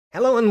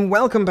Hello and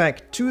welcome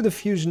back to the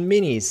Fusion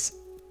Minis.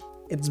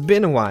 It's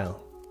been a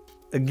while.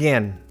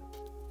 Again.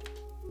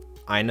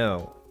 I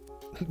know.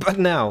 But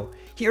now,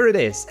 here it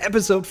is,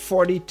 episode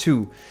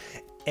 42.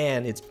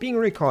 And it's being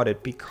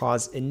recorded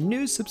because a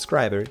new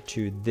subscriber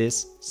to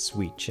this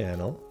sweet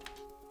channel,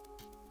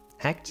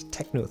 Hacked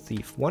Techno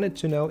Thief, wanted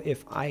to know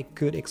if I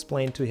could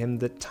explain to him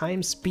the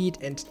time speed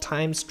and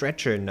time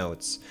stretcher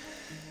nodes.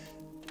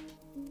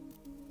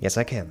 Yes,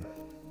 I can.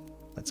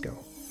 Let's go.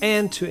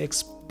 And to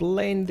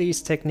explain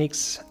these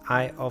techniques,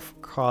 I of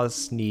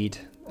course need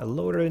a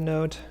loader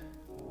node.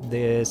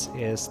 This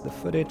is the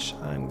footage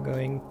I'm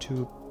going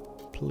to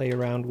play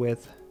around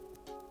with.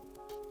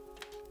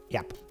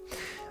 Yep.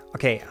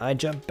 Okay, I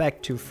jump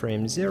back to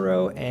frame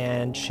 0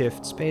 and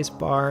shift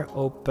spacebar,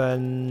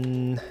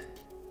 open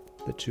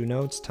the two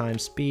nodes, time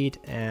speed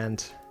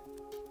and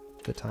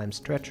the time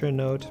stretcher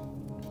node,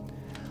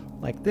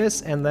 like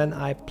this, and then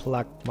I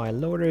plug my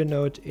loader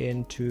node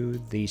into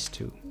these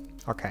two.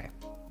 Okay.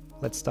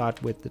 Let's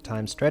start with the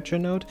time stretcher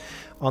node.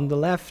 On the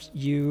left,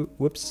 you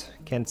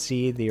can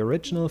see the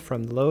original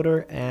from the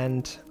loader,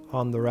 and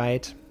on the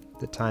right,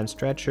 the time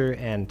stretcher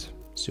and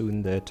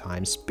soon the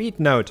time speed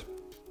node.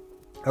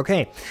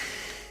 Okay,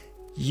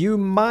 you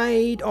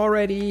might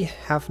already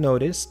have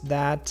noticed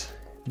that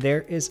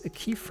there is a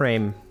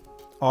keyframe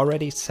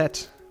already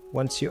set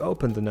once you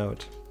open the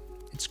node.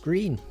 It's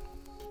green.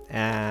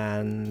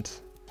 And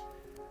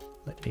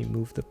let me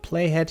move the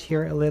playhead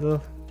here a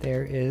little.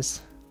 There is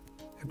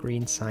a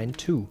green sign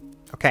too.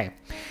 Okay,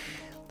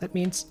 that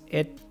means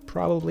it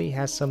probably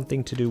has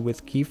something to do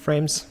with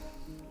keyframes.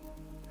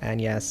 And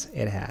yes,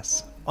 it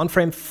has. On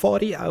frame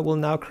 40, I will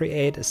now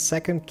create a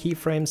second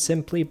keyframe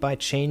simply by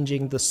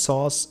changing the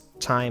source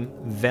time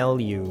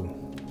value.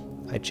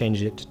 I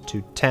changed it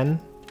to 10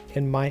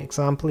 in my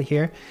example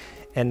here.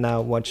 And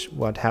now watch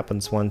what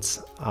happens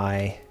once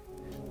I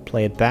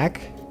play it back.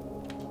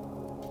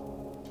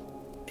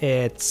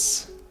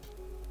 It's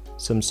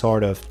some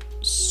sort of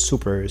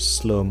super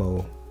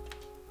slow-mo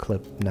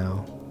clip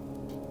now.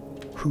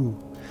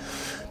 Whew.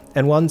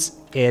 And once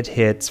it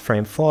hits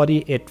frame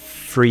 40, it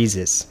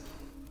freezes.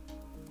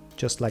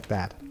 Just like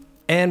that.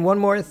 And one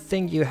more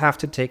thing you have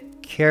to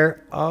take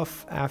care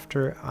of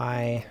after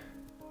I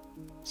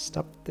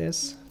stop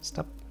this.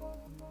 Stop,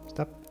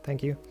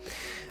 thank you.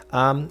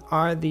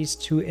 Are these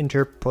two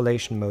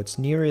interpolation modes,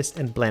 nearest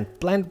and blend.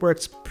 Blend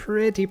works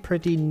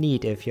pretty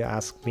neat if you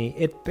ask me.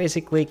 It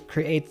basically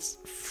creates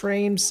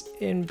frames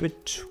in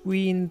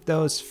between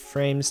those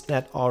frames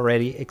that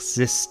already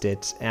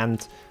existed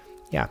and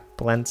yeah,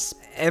 blends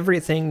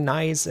everything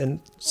nice and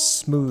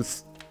smooth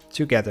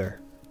together.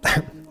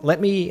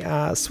 Let me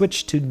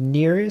switch to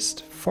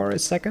nearest for a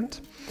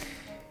second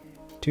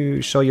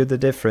to show you the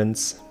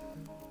difference.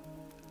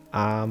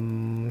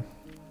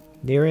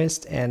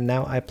 Nearest, and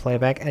now I play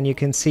back and you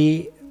can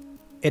see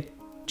it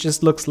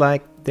just looks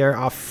like there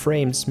are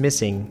frames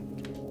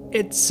missing.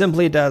 It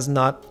simply does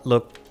not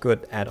look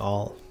good at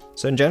all.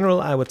 So in general,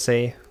 I would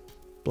say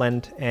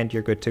blend and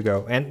you're good to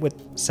go. And with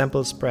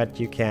sample spread,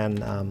 you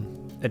can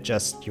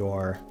adjust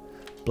your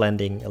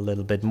blending a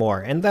little bit more.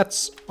 And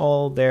that's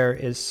all there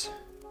is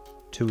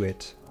to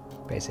it,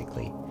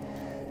 basically.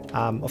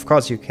 Of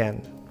course, you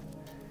can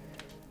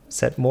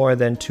set more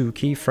than 2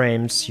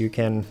 keyframes. You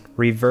can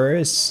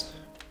reverse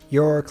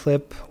your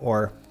clip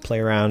or play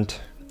around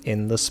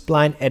in the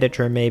spline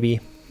editor, maybe,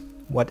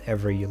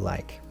 whatever you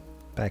like.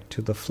 Back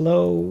to the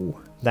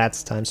flow.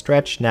 That's time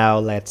stretch. Now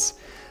let's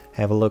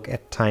have a look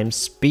at time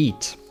speed.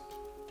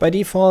 By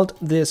default,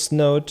 this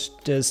node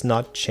does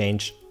not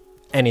change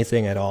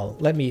anything at all.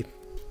 Let me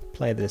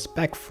play this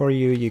back for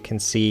you. You can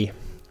see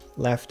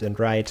left and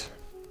right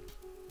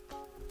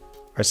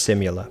are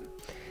similar.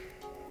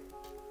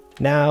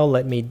 Now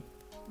let me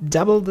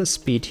double the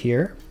speed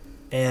here,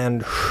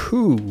 and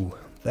whoo,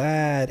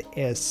 that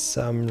is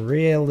some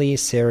really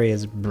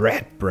serious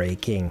bread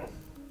breaking.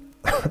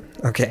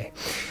 Okay.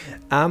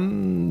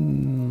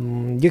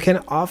 You can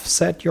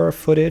offset your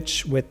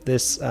footage with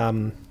this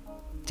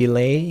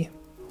delay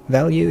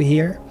value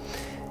here.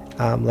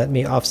 Let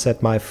me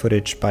offset my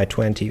footage by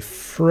 20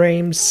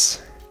 frames.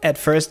 At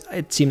first,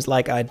 it seems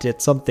like I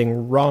did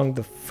something wrong.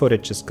 The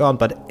footage is gone,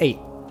 but hey,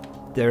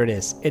 there it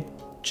is. It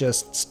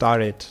just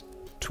started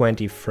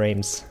 20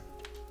 frames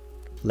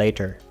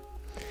later.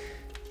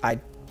 I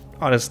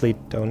honestly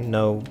don't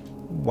know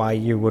why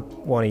you would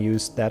want to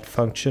use that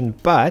function,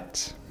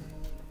 but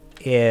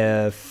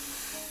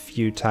if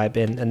you type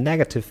in a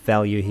negative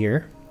value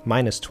here,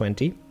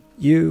 -20,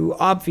 you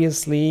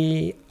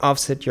obviously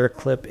offset your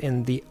clip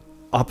in the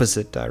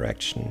opposite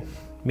direction,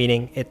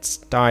 meaning it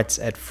starts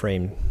at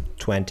frame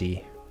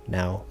 20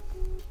 now.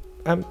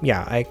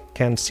 Yeah, I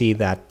can see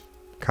that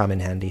come in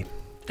handy.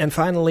 And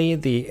finally,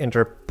 the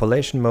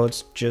interpolation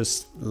modes,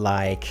 just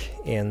like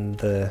in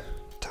the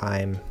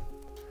time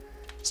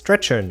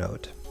stretcher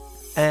node.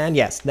 And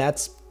yes,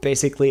 that's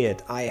basically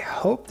it. I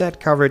hope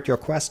that covered your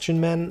question,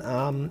 man.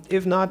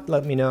 If not,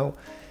 let me know.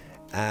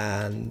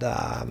 And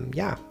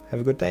yeah, have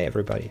a good day,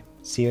 everybody.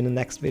 See you in the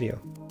next video.